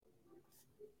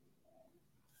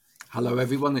Hello,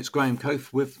 everyone. It's Graham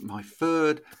Coath with My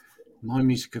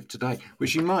Music of Today,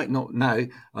 which you might not know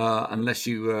unless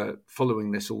you are following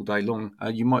this all day long.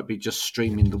 You might be just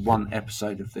streaming the one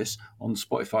episode of this on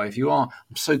Spotify. If you are,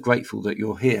 I'm so grateful that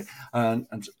you're here. And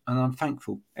I'm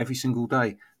thankful every single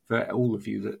day for all of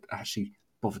you that actually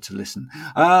bother to listen.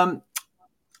 I'm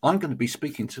going to be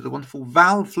speaking to the wonderful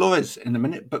Val Flores in a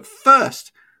minute. But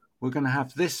first, we're going to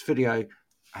have this video,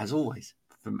 as always,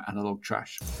 from Analog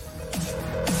Trash.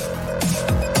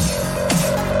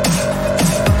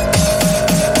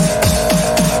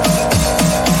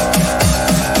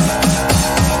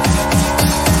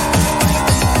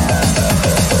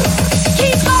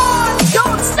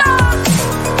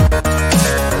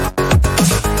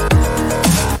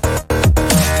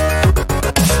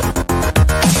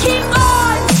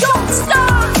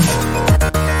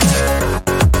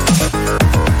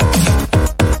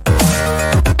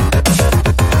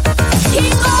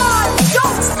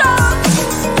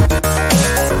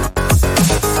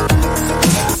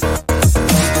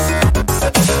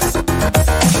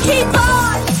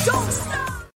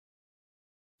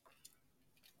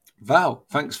 Val,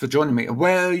 thanks for joining me.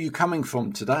 Where are you coming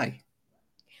from today?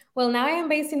 Well, now I am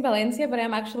based in Valencia, but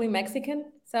I'm actually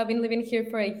Mexican. So I've been living here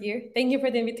for a year. Thank you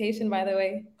for the invitation, by the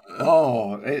way.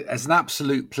 Oh, it's an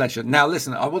absolute pleasure. Now,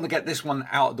 listen, I want to get this one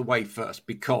out of the way first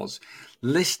because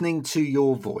listening to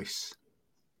your voice,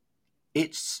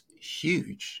 it's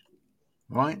huge,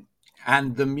 right?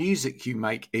 And the music you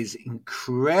make is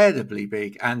incredibly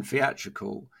big and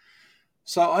theatrical.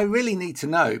 So I really need to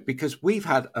know, because we've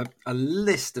had a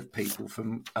list of people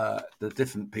from the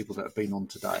different people that have been on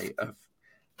today, of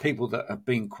people that have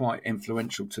been quite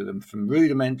influential to them, from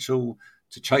Rudimental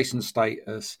to Chase and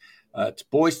Status to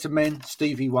Boys to Men,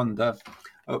 Stevie Wonder.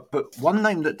 But one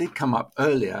name that did come up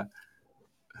earlier,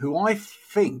 who I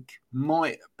think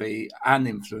might be an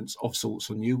influence of sorts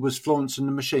on you, was Florence and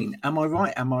the Machine. Am I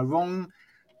right? Am I wrong?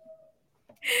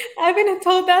 I've been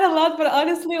told that a lot, but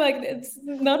honestly, like it's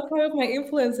not part of my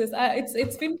influences.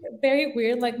 It's been very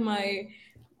weird, like my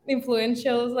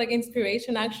influential like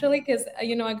inspiration actually, because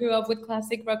I grew up with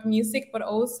classic rock music, but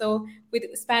also with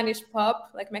Spanish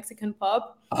pop, like Mexican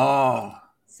pop. Oh.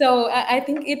 So I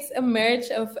think it's a merge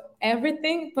of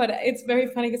everything, but it's very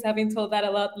funny because I've been told that a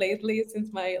lot lately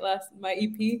since my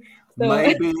EP. So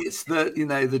Maybe it's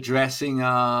the dressing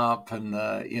up and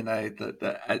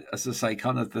the as I say,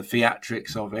 kind of the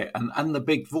theatrics of it, and the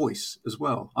big voice as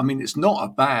well. I mean, it's not a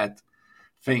bad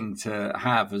thing to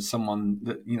have as someone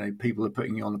that people are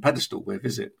putting you on a pedestal with,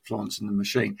 is it, Florence and the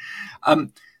Machine?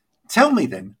 Tell me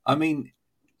then. I mean,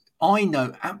 I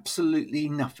know absolutely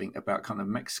nothing about kind of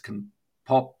Mexican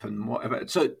pop and whatever.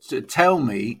 So tell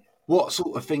me, what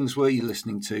sort of things were you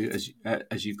listening to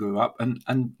as you grew up, and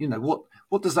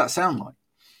what does that sound like?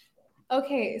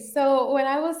 okay, so when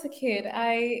I was a kid,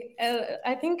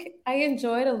 I think I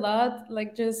enjoyed a lot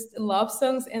like just love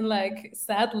songs and like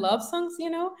sad love songs,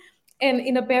 and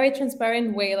in a very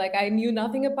transparent way. Like I knew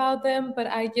nothing about them, but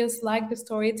I just liked the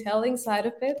storytelling side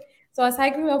of it. So as I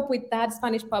grew up with that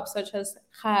Spanish pop, such as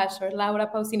Hash or Laura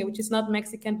Pausini, which is not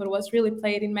Mexican but was really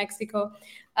played in Mexico,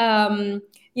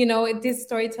 this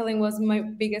storytelling was my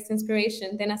biggest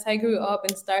inspiration. Then as I grew up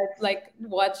and started like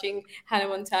watching Hannah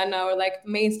Montana or like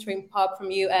mainstream pop from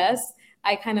US,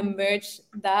 I kind of merged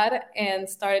that and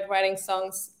started writing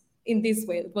songs in this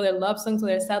way, whether love songs,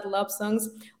 whether sad love songs,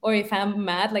 or if I'm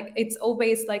mad, like it's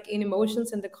always like in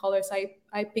emotions and the colors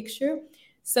I picture.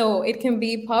 So it can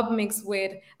be pop mixed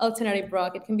with alternative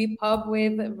rock. It can be pop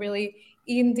with really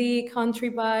indie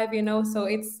country vibe, So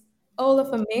it's all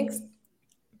of a mix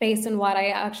based on what I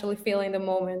actually feel in the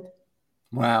moment.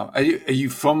 Wow, are you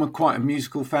from quite a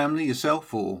musical family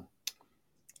yourself, or?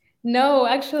 No,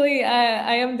 actually,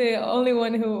 I am the only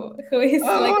one who is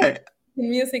Oh, like right.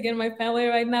 music in my family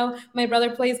right now. My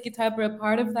brother plays guitar, but a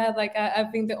part of that, like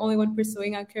I've been the only one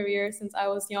pursuing a career since I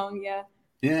was young. Yeah.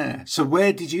 Yeah. So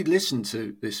where did you listen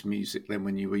to this music then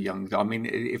when you were young? I mean,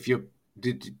 if you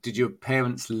did your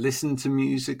parents listen to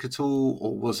music at all,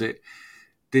 or was it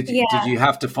did Yeah. you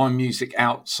have to find music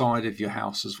outside of your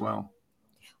house as well?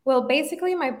 Well,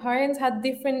 basically, my parents had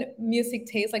different music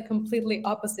tastes, like completely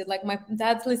opposite. Like my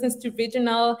dad listens to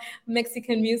regional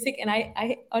Mexican music, and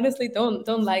I honestly don't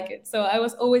like it. So I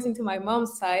was always into my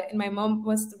mom's side, and my mom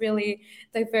was really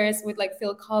diverse with like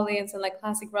Phil Collins and like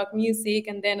classic rock music,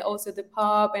 and then also the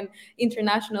pop and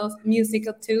international music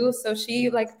too. So she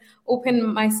like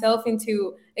opened myself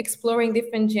into exploring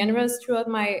different genres throughout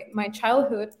my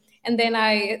childhood, and then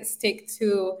I stick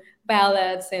to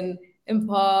ballads and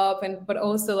pop and but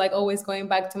also like always going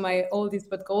back to my oldies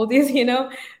but goldies.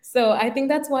 So I think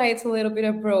that's why it's a little bit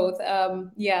of both.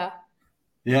 Yeah.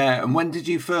 Yeah. And when did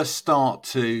you first start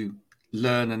to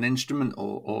learn an instrument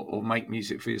or make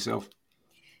music for yourself?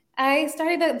 I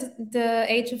started at the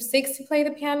age of 6 to play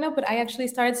the piano, but I actually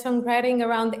started songwriting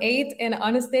around 8. And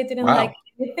honestly, I didn't like Wow.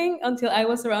 anything until I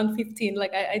was around 15.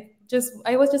 Like I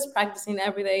was just practicing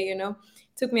every day,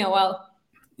 Took me a while.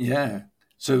 Yeah.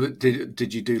 So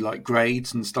did you do like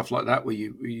grades and stuff like that? Were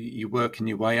you working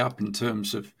your way up in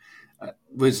terms of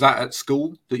was that at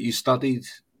school that you studied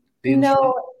the No,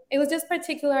 instrument? it was just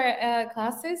particular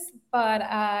classes, but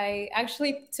I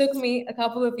actually took me a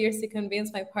couple of years to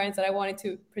convince my parents that I wanted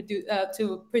to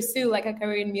pursue like a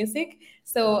career in music.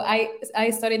 So I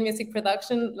studied music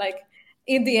production, like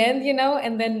in the end,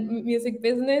 and then music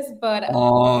business. But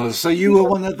Oh, so you were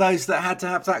one of those that had to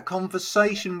have that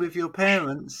conversation with your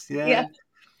parents, yeah, yeah?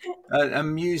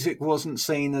 And music wasn't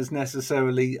seen as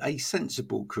necessarily a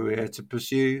sensible career to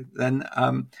pursue. Then,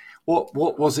 what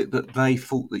was it that they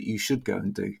thought that you should go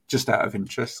and do, just out of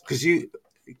interest? Because you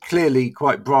clearly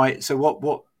quite bright. So,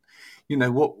 what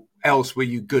else were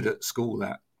you good at school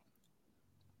at?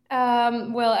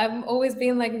 well, I've always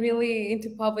been like really into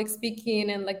public speaking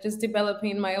and like just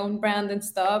developing my own brand and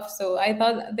stuff. So I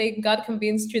thought they got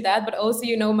convinced through that. But also,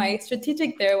 my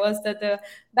strategic there was that the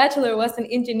bachelor was in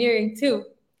engineering too,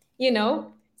 you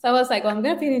know? So I was like, well, I'm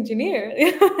gonna be an engineer.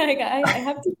 Like I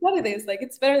have to study this. Like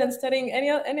it's better than studying any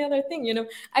other thing.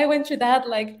 I went through that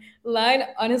like line.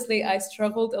 Honestly, I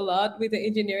struggled a lot with the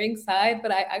engineering side,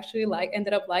 but I actually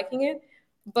ended up liking it.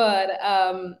 But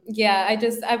yeah,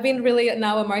 I've been really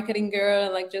now a marketing girl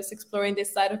and like just exploring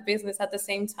this side of business at the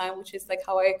same time, which is like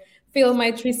how I feel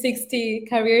my 360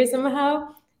 career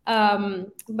somehow.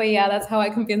 But yeah, that's how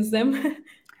I convince them.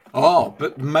 Oh,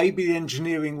 but maybe the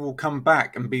engineering will come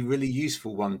back and be really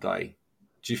useful one day.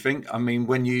 Do you think? I mean,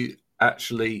 when you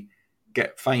actually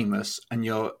get famous and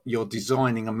you're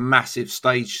designing a massive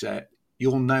stage set,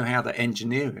 you'll know how to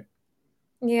engineer it.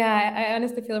 Yeah, I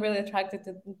honestly feel really attracted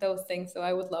to those things, so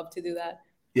I would love to do that.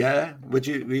 Yeah, would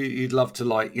you? You'd love to,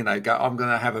 like, go. I'm going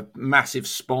to have a massive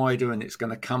spider, and it's going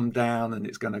to come down, and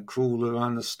it's going to crawl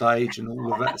around the stage, and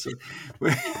all of that. So,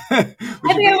 would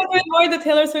I you think I be? would do it more the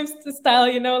Taylor Swift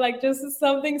style, like just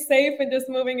something safe and just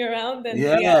moving around. And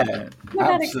yeah, Yeah, not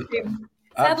that absolutely, extreme.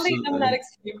 Sadly, I'm not absolutely.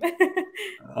 extreme.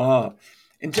 Oh,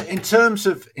 in terms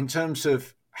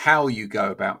of how you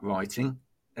go about writing,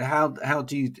 how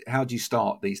do you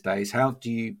start these days? How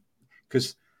do you?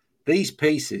 Because these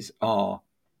pieces are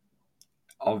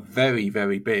very,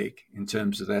 very big in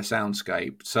terms of their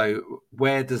soundscape. So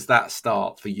where does that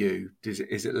start for you? Is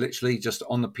it literally just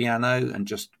on the piano and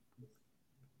just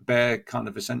bare kind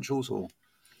of essentials, or?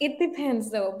 It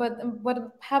depends though, but what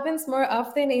happens more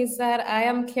often is that I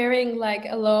am carrying like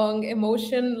a long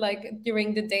emotion like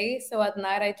during the day. So at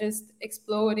night I just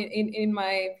explode in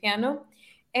my piano.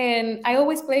 And I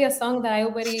always play a song that I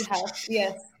already have.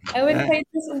 Yes. I already Yeah, play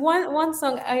just one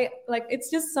song. I like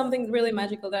it's just something really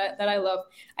magical that I love.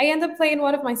 I end up playing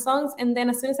one of my songs and then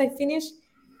as soon as I finish,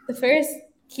 the first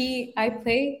key I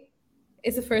play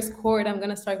is the first chord I'm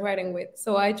gonna start writing with.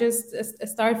 So I just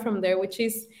start from there, which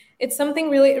is it's something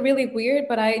really really weird,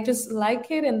 but I just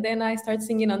like it, and then I start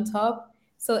singing on top.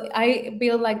 So I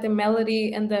build like the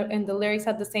melody and the lyrics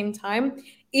at the same time.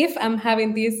 If I'm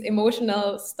having this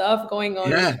emotional stuff going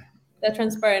on in yeah. the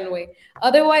transparent way,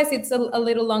 otherwise it's a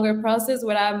little longer process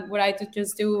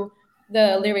just do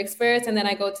the lyrics first and then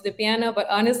I go to the piano. But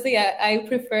honestly, I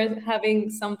prefer having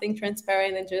something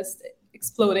transparent and just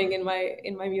exploding in my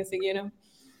music.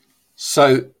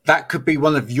 So that could be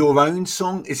one of your own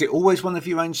song. Is it always one of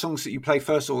your own songs that you play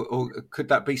first, or could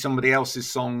that be somebody else's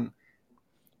song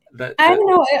that I that? don't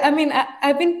know. I mean,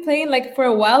 I've been playing like for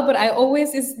a while, but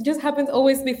it just happens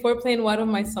always before playing one of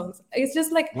my songs. It's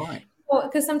just like, Right.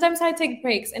 because sometimes I take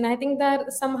breaks, and I think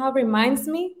that somehow reminds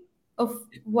me of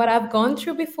what I've gone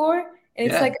through before,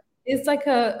 and Yeah. it's like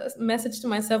a message to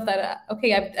myself that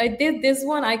okay, I did this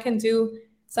one, I can do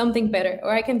something better,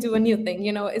 or I can do a new thing.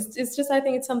 It's just I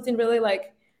think it's something really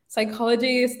like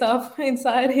psychology stuff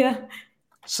inside. Yeah,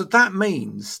 So that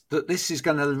means that this is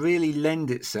going to really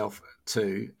lend itself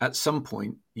to, at some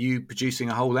point, you producing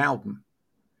a whole album,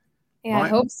 yeah, I right?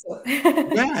 hope so.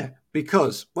 Yeah,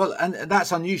 because, well, and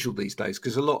that's unusual these days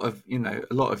because a lot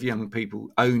of young people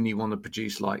only want to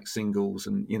produce like singles,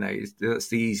 and that's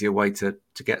the easier way to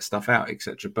get stuff out,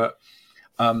 etc. But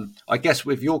I guess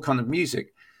with your kind of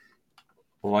music,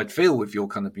 or I'd feel with your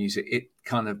kind of music, it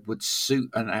kind of would suit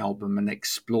an album and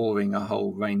exploring a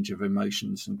whole range of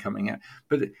emotions and coming out.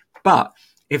 But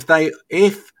if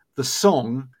the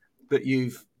song that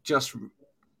you've just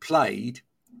played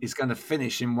is going to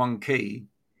finish in one key,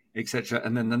 etc.,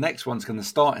 and then the next one's going to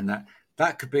start in that,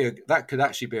 that could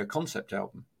actually be a concept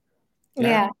album. Yeah.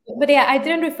 Yeah, but yeah, I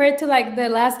didn't refer to like the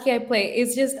last key I play.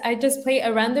 It's just I just play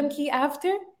a random key after,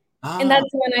 and Ah, that's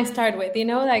the one I start with. You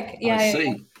know, like I yeah, yeah.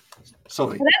 see.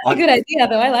 Sorry. But that's a I good idea,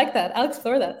 though. I like that. I'll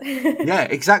explore that. Yeah,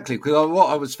 exactly. Because what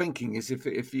I was thinking is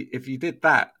if you did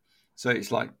that, so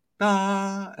it's like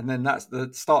da, and then that's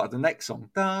the start of the next song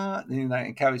da, and, you know,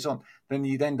 it carries on. Then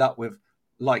you'd end up with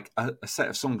like a set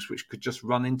of songs which could just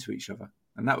run into each other,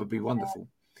 and that would be wonderful.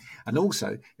 And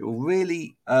also, it will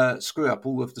really screw up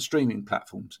all of the streaming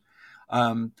platforms.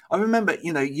 I remember,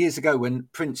 you know, years ago when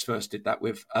Prince first did that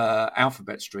with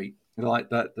Alphabet Street, like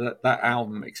that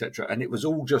album, etc., and it was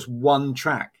all just one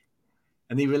track,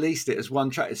 and he released it as one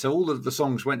track. So all of the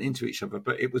songs went into each other,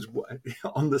 but it was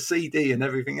on the CD and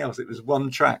everything else. It was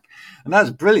one track, and that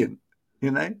was brilliant,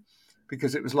 you know,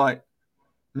 because it was like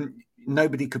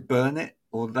nobody could burn it,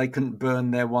 or they couldn't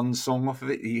burn their one song off of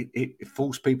it. It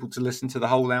forced people to listen to the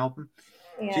whole album.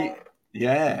 Do Yeah. you,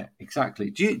 yeah, exactly.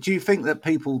 Do you think that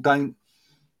people don't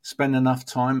spend enough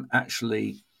time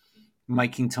actually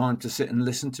making time to sit and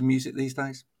listen to music these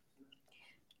days?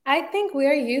 I think we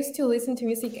are used to listen to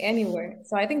music anywhere.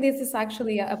 So I think this is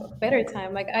actually a better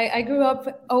time. Like I grew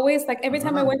up always like every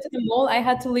time I Ah, went to the mall, I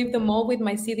had to leave the mall with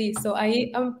my CD. So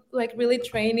I'm like really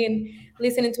trained in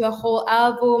listening to a whole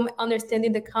album,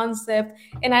 understanding the concept.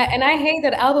 And I hate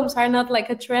that albums are not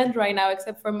like a trend right now,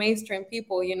 except for mainstream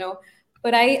people, you know.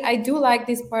 But I do like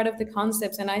this part of the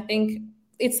concepts, and I think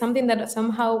it's something that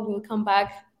somehow will come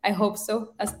back. I hope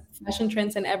so, as fashion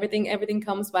trends and everything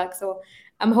comes back. So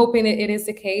I'm hoping it is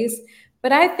the case.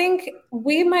 But I think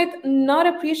we might not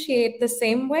appreciate the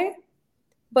same way,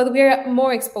 but we're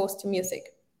more exposed to music,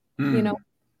 you know?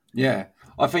 yeah.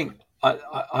 I think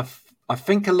I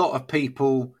think a lot of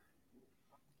people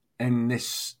in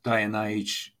this day and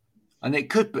age, and it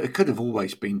could have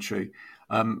always been true.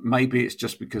 Maybe it's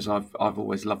just because I've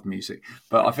always loved music,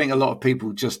 but I think a lot of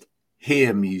people just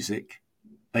hear music;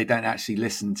 they don't actually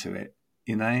listen to it.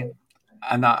 You know,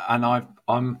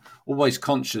 I'm always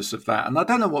conscious of that, and I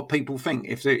don't know what people think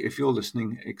if you're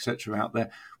listening, etc. Out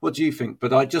there. What do you think?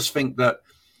 But I just think that,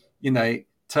 you know,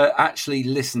 to actually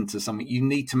listen to something, you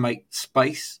need to make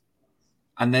space,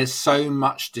 and there's so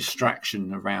much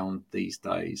distraction around these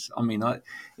days. I mean,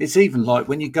 it's even like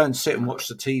when you go and sit and watch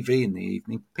the TV in the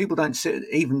evening, people don't sit,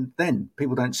 even then,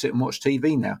 people don't sit and watch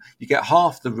TV now. You get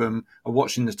half the room are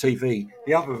watching the TV,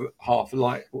 the other half are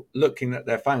like looking at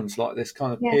their phones like this,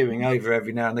 kind of Yeah. peering over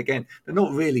every now and again. They're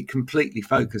not really completely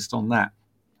focused on that.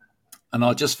 And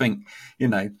I just think, you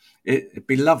know, it'd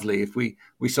be lovely if we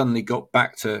suddenly got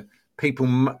back to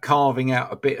people carving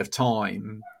out a bit of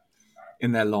time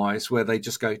in their lives where they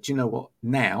just go, do you know what?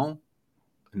 Now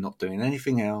I'm not doing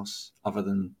anything else other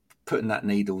than putting that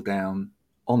needle down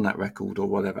on that record or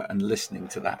whatever and listening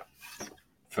to that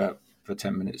for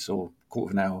 10 minutes or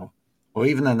quarter of an hour or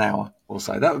even an hour or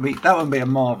so. That would be a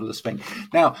marvelous thing.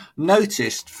 Now,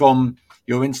 noticed from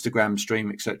your Instagram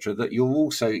stream, etc., that you're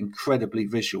also incredibly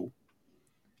visual.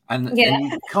 Yeah. And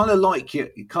you kind of like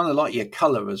your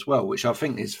color as well, which I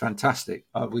think is fantastic.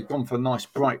 We've gone for a nice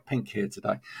bright pink here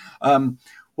today.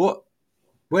 What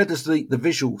Where does the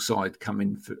visual side come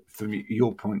in from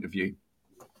your point of view?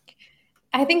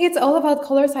 I think it's all about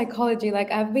color psychology.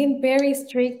 Like I've been very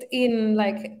strict in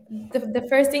like the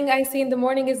first thing I see in the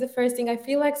morning is the first thing I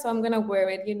feel like, so I'm gonna wear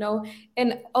it, you know.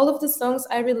 And all of the songs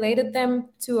I related them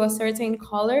to a certain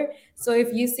color. So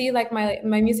if you see like my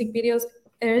music videos,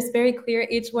 there's very clear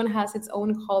each one has its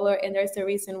own color, and there's a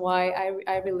reason why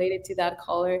I related to that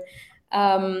color.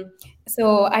 Um,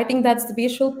 so I think that's the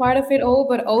visual part of it all,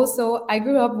 but also I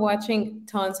grew up watching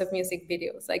tons of music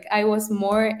videos. Like I was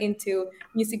more into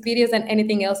music videos than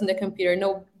anything else on the computer.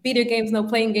 No video games, no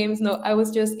playing games, no, I was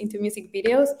just into music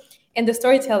videos and the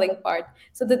storytelling part.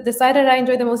 So the side that I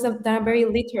enjoy the most of that are very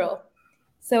literal.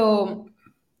 So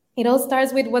it all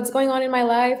starts with what's going on in my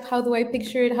life. How do I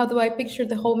picture it? How do I picture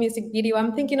the whole music video?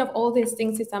 I'm thinking of all these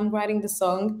things as I'm writing the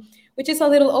song, which is a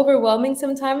little overwhelming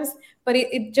sometimes, but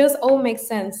it just all makes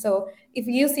sense. So if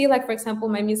you see, like, for example,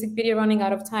 my music video running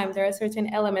out of time, there are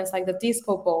certain elements like the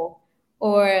disco ball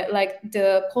or like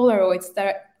the Polaroids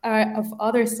that are of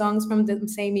other songs from the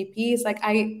same EPs. Like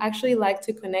I actually like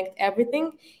to connect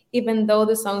everything, even though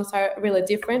the songs are really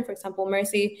different. For example,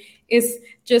 Mercy is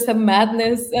just a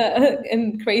madness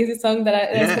and crazy song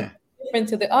that's Yeah, completely different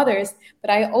to the others. But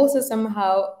I also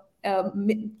somehow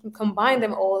combine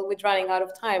them all with running out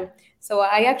of time. So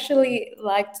I actually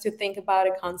like to think about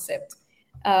a concept.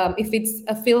 If it's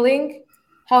a feeling,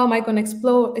 how am I going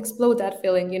to explode that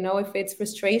feeling? You know, if it's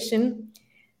frustration,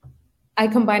 I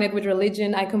combine it with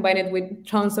religion. I combine it with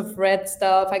tons of red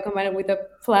stuff. I combine it with the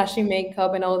flashy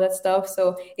makeup and all that stuff.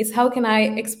 So it's how can I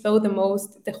explode the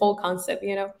most the whole concept,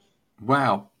 you know?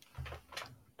 Wow.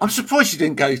 I'm surprised you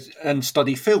didn't go and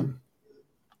study film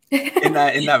in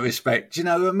that respect. Do you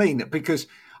know what I mean? Because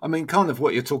I mean, kind of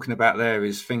what you're talking about there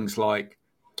is things like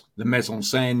the mise en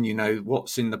scène,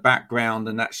 what's in the background,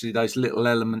 and actually those little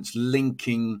elements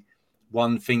linking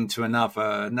one thing to another,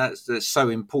 and that's so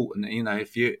important.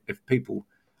 If people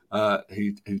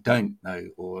who don't know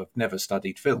or have never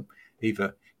studied film,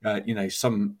 either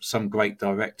some great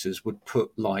directors would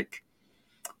put like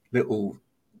little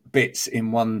bits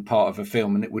in one part of a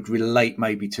film and it would relate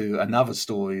maybe to another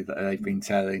story that they've been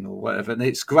telling or whatever, and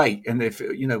it's great. And if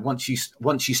once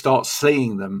you start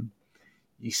seeing them,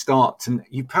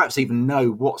 you perhaps even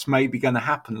know what's maybe going to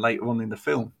happen later on in the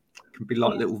film. It can be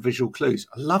like Yeah. little visual clues.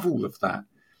 I love all of that.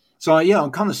 So yeah,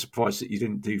 I'm kind of surprised that you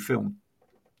didn't do film.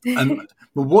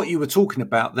 But what you were talking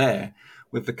about there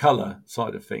with the color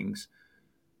side of things,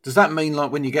 does that mean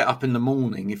like when you get up in the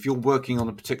morning, if you're working on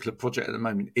a particular project at the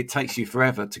moment, it takes you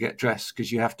forever to get dressed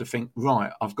because you have to think,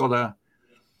 right, I've got to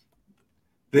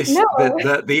this No.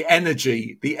 the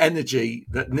energy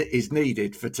that is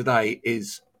needed for today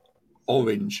is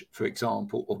orange, for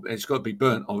example, or it's got to be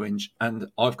burnt orange, and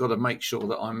I've got to make sure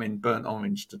that I'm in burnt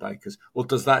orange today. Or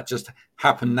does that just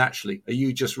happen naturally? Are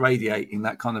you just radiating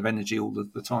that kind of energy all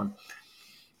the time?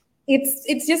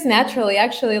 It's just naturally,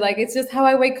 actually. Like, it's just how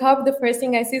I wake up. The first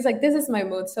thing I see is like, this is my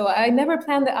mood. So I never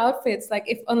plan the outfits, like,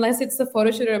 if unless it's a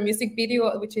photo shoot or a music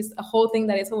video, which is a whole thing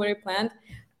that is already planned.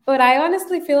 But I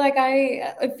honestly feel like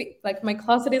like my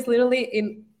closet is literally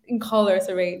in colors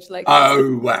arranged. Like, it's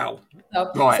Oh wow!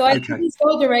 stuff. Right, So I okay. just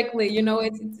go directly,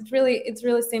 it's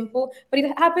really simple. But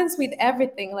it happens with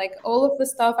everything. Like, all of the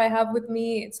stuff I have with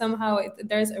me,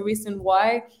 there's a reason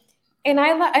why. And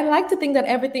I like to think that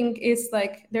everything is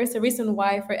like, there's a reason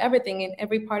why for everything in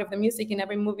every part of the music, in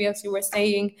every movie, as you were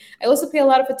saying. I also pay a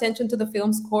lot of attention to the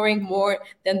film scoring more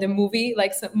than the movie,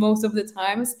 like, most of the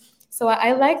times. So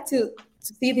I like to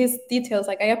see these details.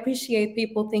 Like, I appreciate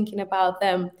people thinking about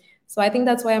them. So I think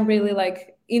that's why I'm really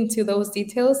like into those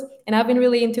details. And I've been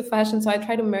really into fashion, so I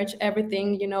try to merge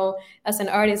everything. As an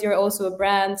artist, you're also a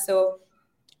brand, so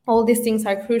all these things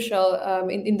are crucial,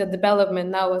 in the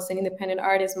development now as an independent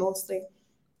artist mostly.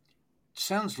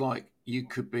 Sounds like you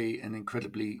could be an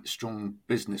incredibly strong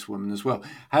businesswoman as well.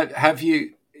 Have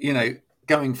you,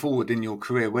 going forward in your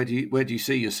career, where do you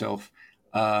see yourself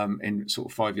in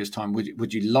sort of 5 years' time?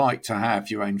 Would you like to have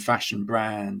your own fashion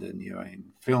brand and your own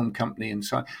film company and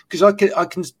so on? Because I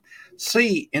can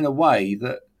see in a way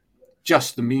that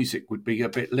just the music would be a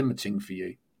bit limiting for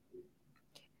you.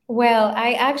 Well,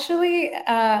 I actually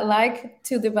like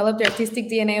to develop the artistic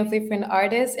DNA of different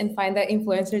artists and find that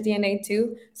influencer DNA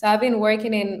too. So I've been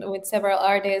working in with several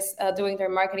artists, doing their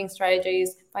marketing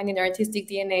strategies, finding their artistic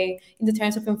DNA in the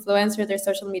terms of influencer, their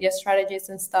social media strategies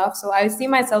and stuff. So I see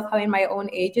myself having my own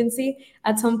agency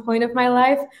at some point of my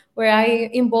life, where I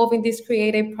involve in this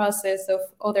creative process of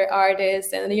other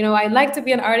artists. And I like to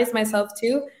be an artist myself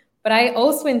too, but I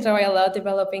also enjoy a lot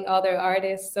developing other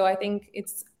artists. So I think it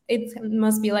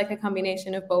must be like a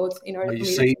combination of both in order Well, for you me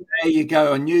to. see, there you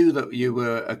go. I knew that you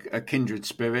were a kindred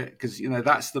spirit because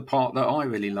that's the part that I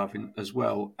really love as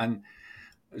well. And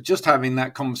just having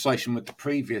that conversation with the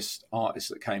previous artists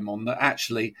that came on, that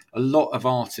actually a lot of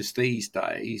artists these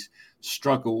days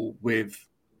struggle with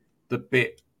the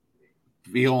bit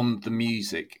beyond the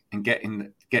music and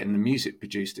getting the music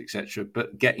produced, etc.,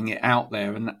 but getting it out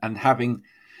there and having,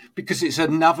 because it's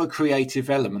another creative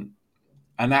element.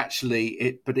 And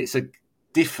actually but it's a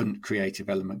different creative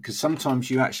element, because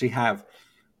sometimes you actually have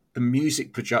the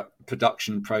music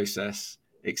production process,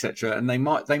 etc., and they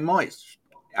might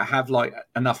have like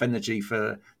enough energy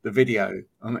for the video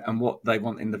and what they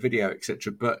want in the video,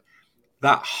 etc., but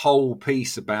that whole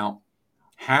piece about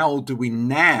how do we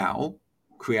now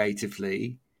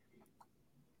creatively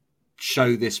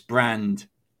show this brand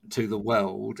to the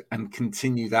world and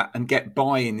continue that and get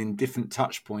buy-in in different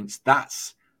touch points,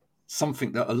 that's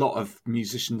something that a lot of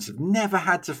musicians have never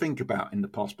had to think about in the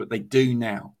past, but they do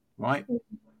now, right?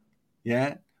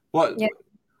 Yeah. What Yeah.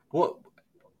 what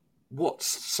what's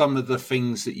some of the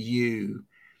things that you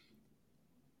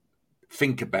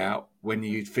think about when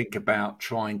you think about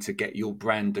trying to get your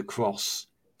brand across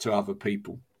to other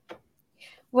people?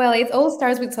 Well, it all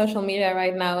starts with social media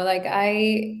right now. Like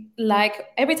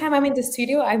every time I'm in the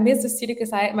studio, I miss the studio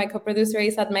because my co-producer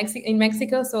is in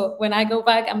Mexico. So when I go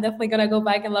back, I'm definitely gonna go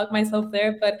back and lock myself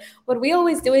there. But what we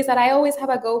always do is that I always have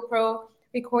a GoPro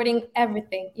recording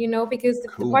everything, because the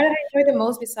Cool. part that I enjoy the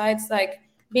most, besides like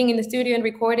being in the studio and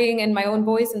recording and my own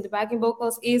voice and the backing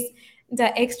vocals, is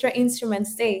the extra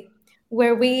instruments day,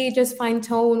 where we just find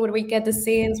tone, where we get the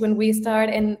scenes when we start.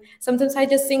 And sometimes I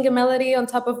just sing a melody on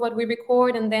top of what we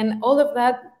record, and then all of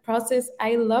that process,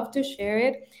 I love to share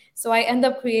it. So I end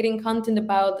up creating content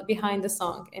about behind the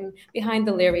song and behind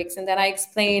the lyrics, and then I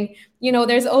explain.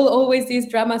 There's always this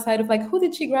drama side of like, who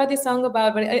did she write this song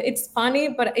about? But it's funny,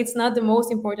 but it's not the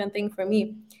most important thing for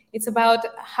me. It's about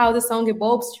how the song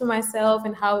evolves through myself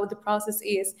and how the process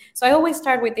is. So I always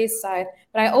start with this side,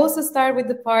 but I also start with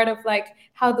the part of like,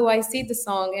 how do I see the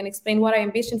song and explain what I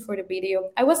envision for the video.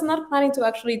 I was not planning to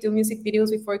actually do music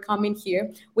videos before coming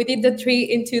here. We did the 3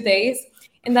 in 2 days,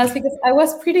 and that's because I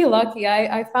was pretty lucky.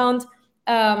 I found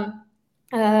um,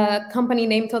 a company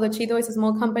named Todo Chido. It's a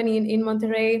small company in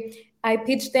Monterrey. I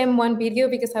pitched them one video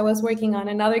because I was working on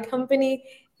another company,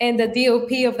 and the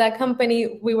DOP of that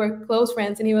company, we were close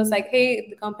friends, and he was like, "Hey,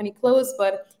 the company closed,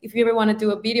 but if you ever want to do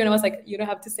a video," and I was like, "You don't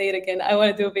have to say it again. I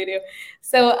want to do a video."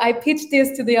 So I pitched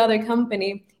this to the other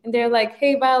company, and they're like,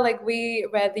 "Hey, Val, like we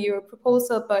read your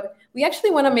proposal, but we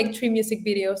actually want to make 3 music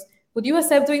videos. Would you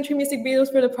accept doing 3 music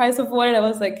videos for the price of one?" And I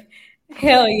was like,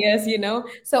 "Hell yes."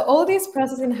 So all this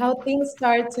process and how things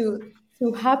start to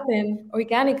happen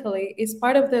organically is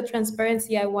part of the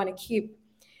transparency I want to keep.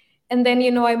 And then,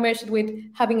 I merged with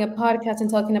having a podcast and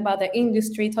talking about the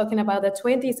industry, talking about the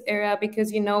 20s era,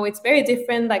 because, it's very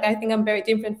different. Like, I think I'm very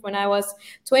different when I was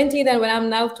 20 than when I'm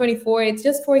now 24. It's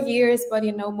just 4 years, but,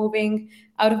 moving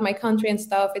out of my country and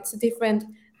stuff, it's a different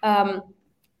um,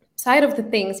 side of the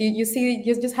things. You see,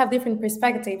 you just have different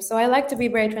perspectives. So I like to be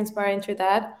very transparent to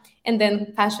that. And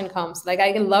then passion comes. Like,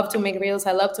 I love to make reels,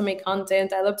 I love to make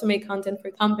content, I love to make content for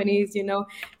companies.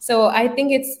 So I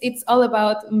think it's all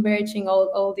about merging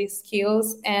all these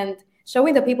skills and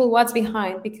showing the people what's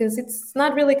behind, because it's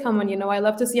not really common. I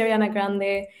love to see Ariana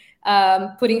Grande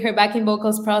putting her backing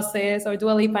vocals process, or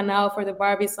Dua Lipa now for the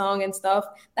Barbie song and stuff.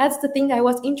 That's the thing I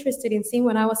was interested in seeing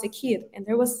when I was a kid, and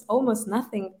there was almost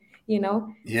nothing. So I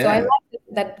Yeah. like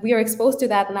that we are exposed to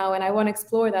that now, and I want to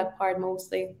explore that part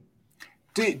mostly.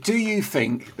 Do you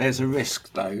think there's a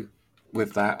risk though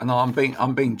with that? And I'm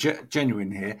being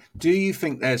genuine here. Do you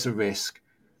think there's a risk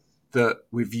that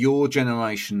with your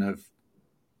generation of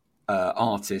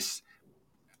artists,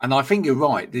 and I think you're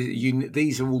right.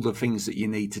 These are all the things that you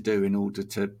need to do in order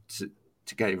to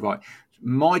get it right.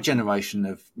 My generation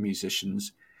of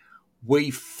musicians,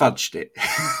 we fudged it.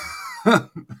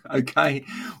 Okay,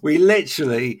 we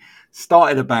literally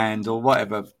started a band or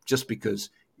whatever just because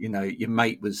your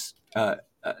mate was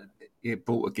you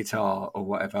bought a guitar or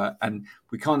whatever, and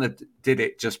we kind of did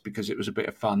it just because it was a bit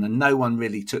of fun, and no one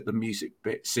really took the music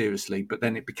bit seriously. But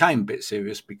then it became a bit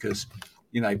serious because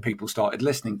people started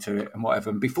listening to it and whatever,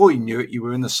 and before you knew it, you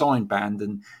were in a signed band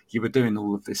and you were doing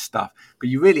all of this stuff, but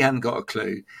you really hadn't got a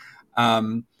clue.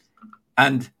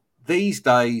 And these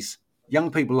days,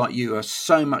 young people like you are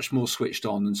so much more switched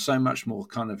on and so much more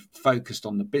kind of focused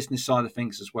on the business side of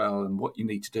things as well, and what you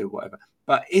need to do, whatever.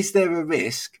 But is there a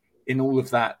risk in all of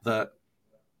that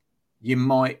you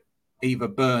might either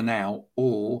burn out,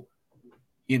 or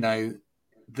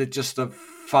the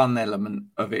fun element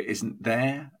of it isn't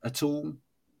there at all?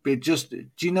 But do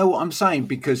you know what I'm saying?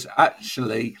 Because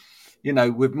actually,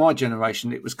 with my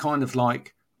generation, it was kind of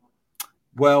like,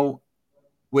 well,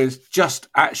 with just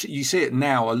actually, you see it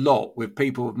now a lot with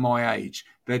people of my age.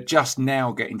 They're just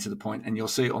now getting to the point, and you'll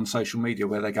see it on social media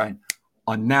where they're going,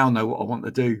 I now know what I want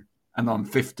to do, and I'm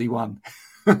 51.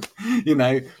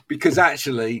 Because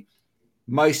actually,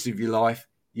 most of your life,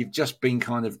 you've just been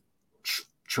kind of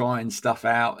trying stuff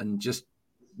out and just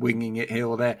winging it here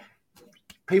or there.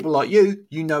 People like you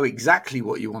know exactly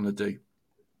what you want to do,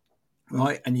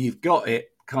 right? And you've got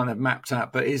it kind of mapped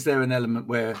out. But is there an element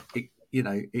where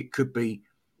it could be,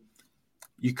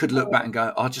 you could look back and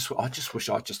go, I just wish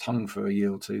I just hung for a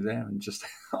year or two there and just,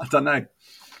 I don't know.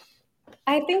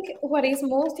 I think what is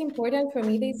most important for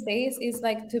me these days is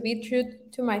like to be true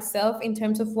to myself in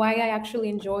terms of why I actually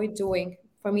enjoy doing,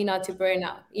 for me not to burn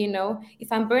out.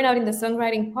 If I'm burnt out in the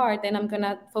songwriting part, then I'm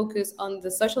gonna focus on the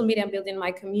social media and building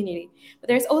my community. But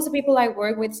there's also people I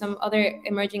work with, some other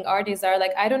emerging artists are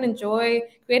like, I don't enjoy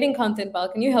creating content, Val.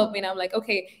 Can you help me? And I'm like,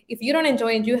 okay, if you don't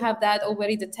enjoy and you have that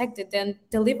already detected, then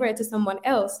deliver it to someone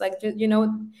else. Like,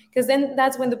 because then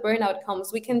that's when the burnout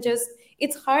comes.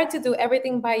 It's hard to do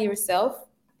everything by yourself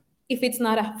if it's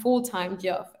not a full-time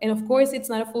job, and of course it's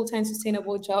not a full-time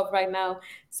sustainable job right now.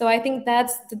 So I think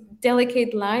that's the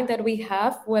delicate line that we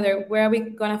have, where are we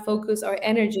going to focus our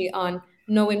energy on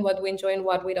knowing what we enjoy and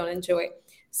what we don't enjoy.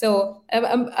 So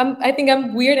I think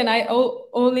I'm weird, and I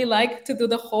only like to do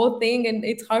the whole thing, and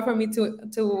it's hard for me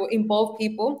to involve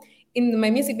people in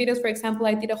my music videos. For example,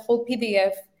 I did a whole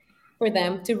PDF for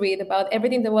them to read about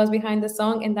everything that was behind the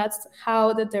song, and that's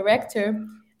how the director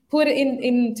put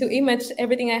into image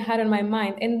everything I had on my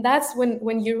mind. And that's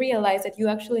when you realize that you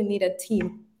actually need a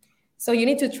team. So you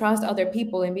need to trust other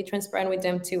people and be transparent with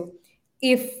them too.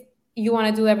 If you want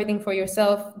to do everything for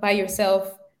yourself, by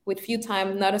yourself, with few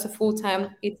time, not as a full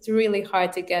time, it's really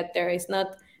hard to get there. It's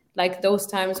not like those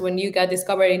times when you got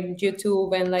discovered in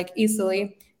YouTube and like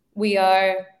easily we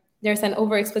are there's an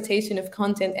over exploitation of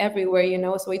content everywhere,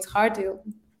 so it's hard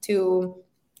to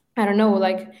I don't know,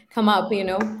 like come up,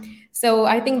 So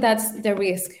I think that's the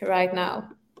risk right now.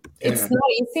 It's Yeah. not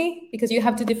easy because you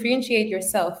have to differentiate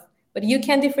yourself, but you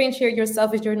can't differentiate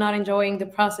yourself if you're not enjoying the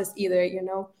process either.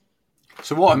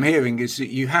 So what I'm hearing is that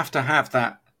you have to have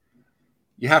that.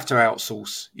 You have to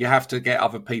outsource. You have to get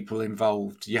other people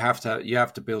involved. You have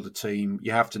to build a team.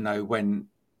 You have to know when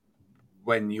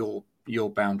your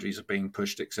boundaries are being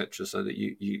pushed, etc., so that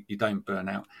you don't burn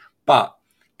out. But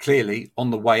clearly, on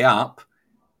the way up,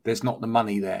 there's not the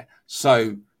money there.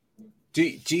 So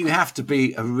do you have to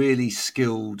be a really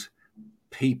skilled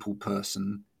people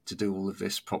person to do all of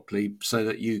this properly, so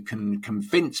that you can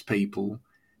convince people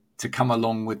to come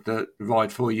along with the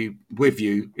ride with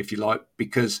you, if you like,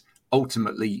 because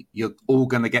ultimately you're all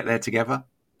going to get there together?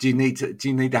 Do you need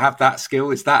to have that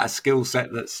skill? Is that a skill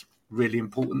set that's really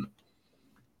important?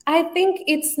 I think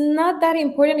it's not that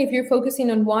important if you're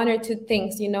focusing on one or two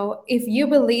things. If you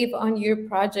believe on your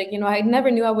project, I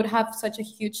never knew I would have such a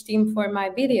huge team for my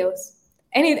videos.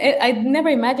 And I never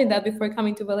imagined that before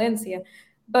coming to Valencia.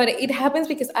 But it happens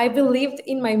because I believed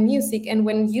in my music. And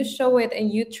when you show it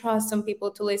and you trust some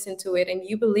people to listen to it and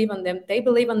you believe on them, they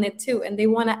believe on it too. And they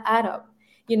want to add up.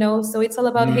 So it's all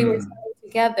about, hey, we're Mm, starting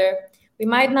together. We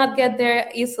might not get there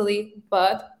easily,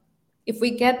 but if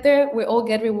we get there, we all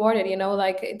get rewarded.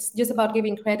 Like it's just about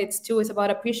giving credits too. It's about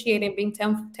appreciating, being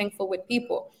thankful with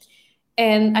people.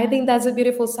 And I think that's a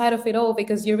beautiful side of it all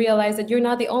because you realize that you're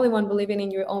not the only one believing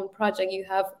in your own project. You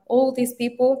have all these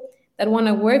people that want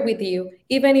to work with you,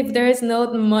 even if there is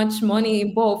not much money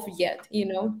involved yet.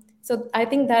 So I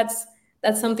think that's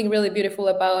something really beautiful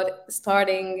about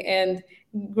starting and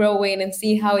growing and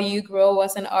see how you grow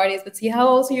as an artist, but see how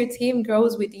also your team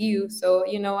grows with you. So,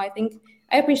 I think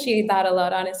I appreciate that a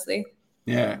lot, honestly.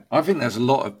 yeah, I think there's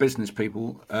a lot of business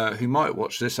people who might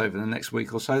watch this over the next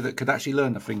week or so that could actually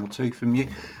learn a thing or two from you.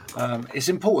 It's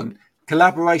important.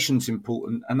 Collaboration's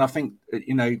important, and I think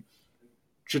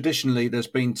traditionally there's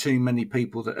been too many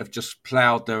people that have just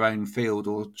ploughed their own field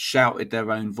or shouted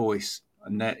their own voice,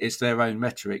 and it's their own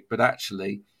rhetoric. But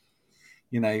actually,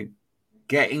 you know,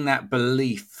 getting that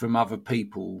belief from other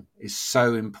people is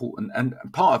so important, and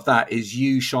part of that is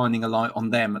you shining a light on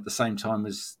them at the same time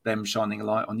as them shining a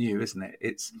light on you, isn't it?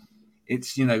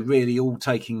 It's really all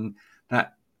taking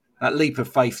that leap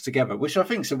of faith together, which I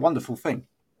think is a wonderful thing.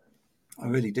 I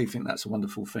really do think that's a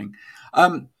wonderful thing.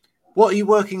 What are you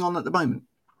working on at the moment?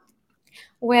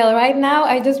 Well, right now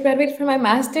I just graduated from my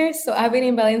master's, so I've been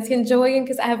in Valencia enjoying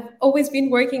because I've always been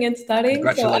working and studying. So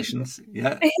Congratulations.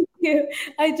 Yeah. thank you.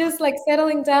 I just like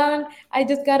settling down. I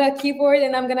just got a keyboard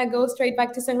and I'm gonna go straight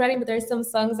back to songwriting. But there's some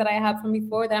songs that I have from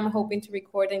before that I'm hoping to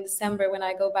record in December when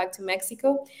I go back to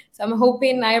Mexico. So I'm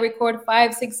hoping I record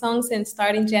 5, 6 songs and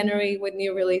start in January with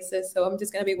new releases. So I'm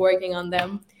just gonna be working on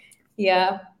them.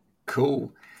 Yeah.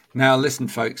 Cool. Now, listen,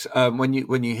 folks. When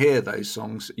you hear those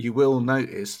songs, you will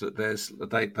notice that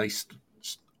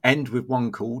end with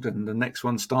one chord and the next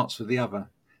one starts with the other,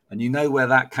 and you know where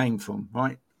that came from,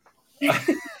 right?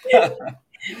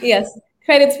 Yes.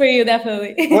 Credits for you, Well,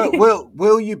 definitely.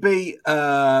 will you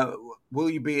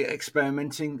be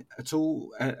experimenting at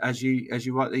all as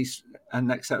you write these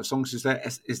next set of songs?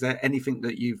 Is there anything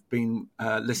that you've been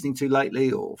listening to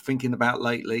lately or thinking about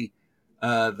lately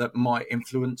that might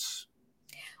influence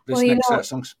Well, this next set of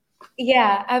songs?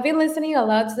 yeah, I've been listening a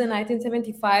lot to the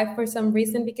 1975 for some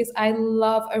reason because I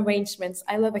love arrangements.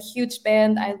 I love a huge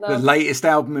band. I The love, latest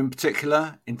album in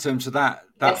particular, in terms of that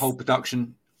whole yes,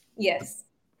 production. The, yes,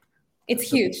 it's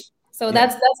the huge. So yeah,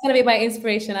 that's gonna be my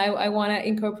inspiration. I want to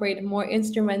incorporate more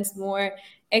instruments, more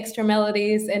extra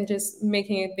melodies, and just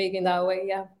making it big in that way.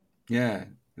 Yeah. yeah,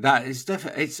 that is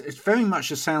definitely it's very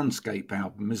much a soundscape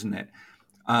album, isn't it?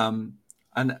 And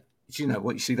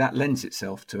what you see that lends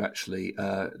itself to actually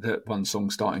the one song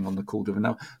starting on the chord of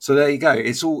another. So there you go.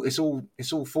 It's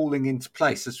all falling into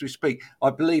place as we speak. I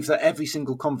believe that every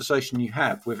single conversation you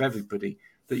have with everybody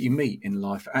that you meet in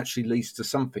life actually leads to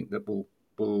something that will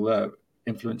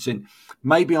influence in.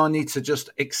 Maybe I need to just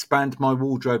expand my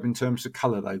wardrobe in terms of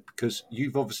color though, because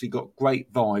you've obviously got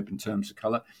great vibe in terms of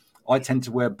color. I tend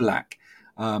to wear black.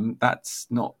 That's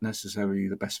not necessarily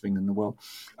the best thing in the world.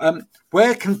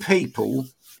 Where can people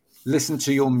listen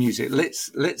to your music?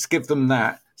 Let's give them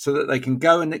that so that they can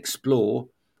go and explore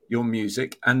your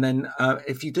music, and then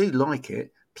if you do like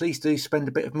it, please do spend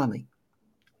a bit of money.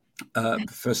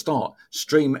 for a start,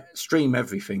 stream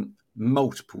everything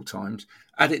multiple times,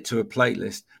 add it to a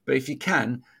playlist. But if you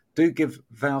can, do give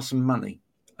Val some money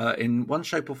in one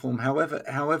shape or form.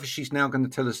 However, she's now going to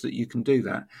tell us that you can do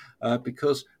that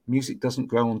because music doesn't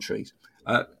grow on trees.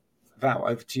 Val,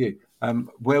 over to you.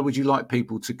 Where would you like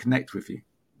people to connect with you?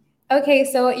 Okay,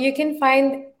 so you can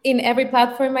find in every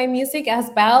platform my music as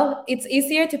Val. It's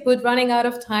easier to put Running Out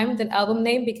of Time than album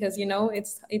name because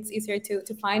it's easier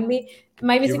to find me.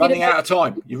 My You're music running out of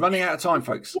time. You're running out of time,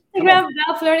 folks. Come on. Instagram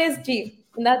Val Flores G,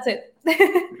 and that's it.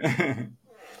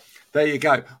 There you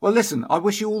go. Well, listen, I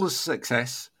wish you all the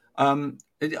success.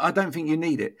 I don't think you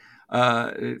need it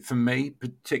from me,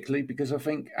 particularly because I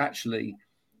think actually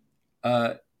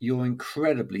you're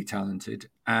incredibly talented,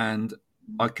 and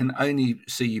I can only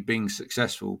see you being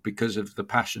successful because of the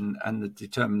passion and the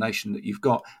determination that you've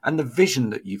got, and the vision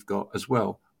that you've got as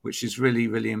well, which is really,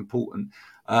 really important.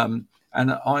 And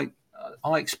I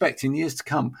expect in years to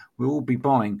come we'll all be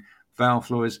buying Val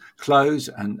Flores clothes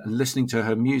and listening to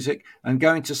her music and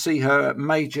going to see her at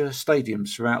major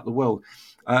stadiums throughout the world.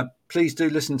 Please do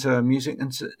listen to her music,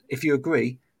 and if you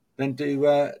agree, then do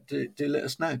let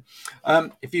us know.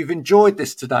 If you've enjoyed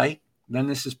this today, then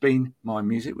this has been My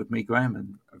Music with me, Graham,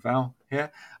 and Val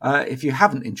here. If you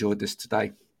haven't enjoyed this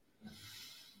today,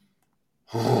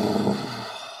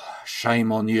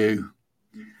 shame on you.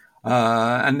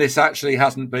 And this actually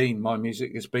hasn't been my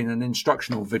music. It's been an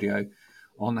instructional video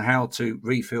on how to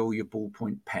refill your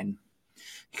ballpoint pen.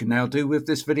 You can now do with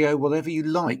this video whatever you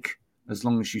like, as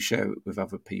long as you share it with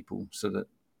other people so that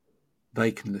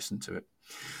they can listen to it.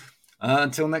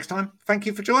 Until next time, thank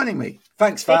you for joining me.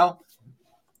 Thanks, Val.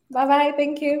 Bye bye.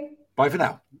 Thank you. Bye for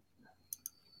now.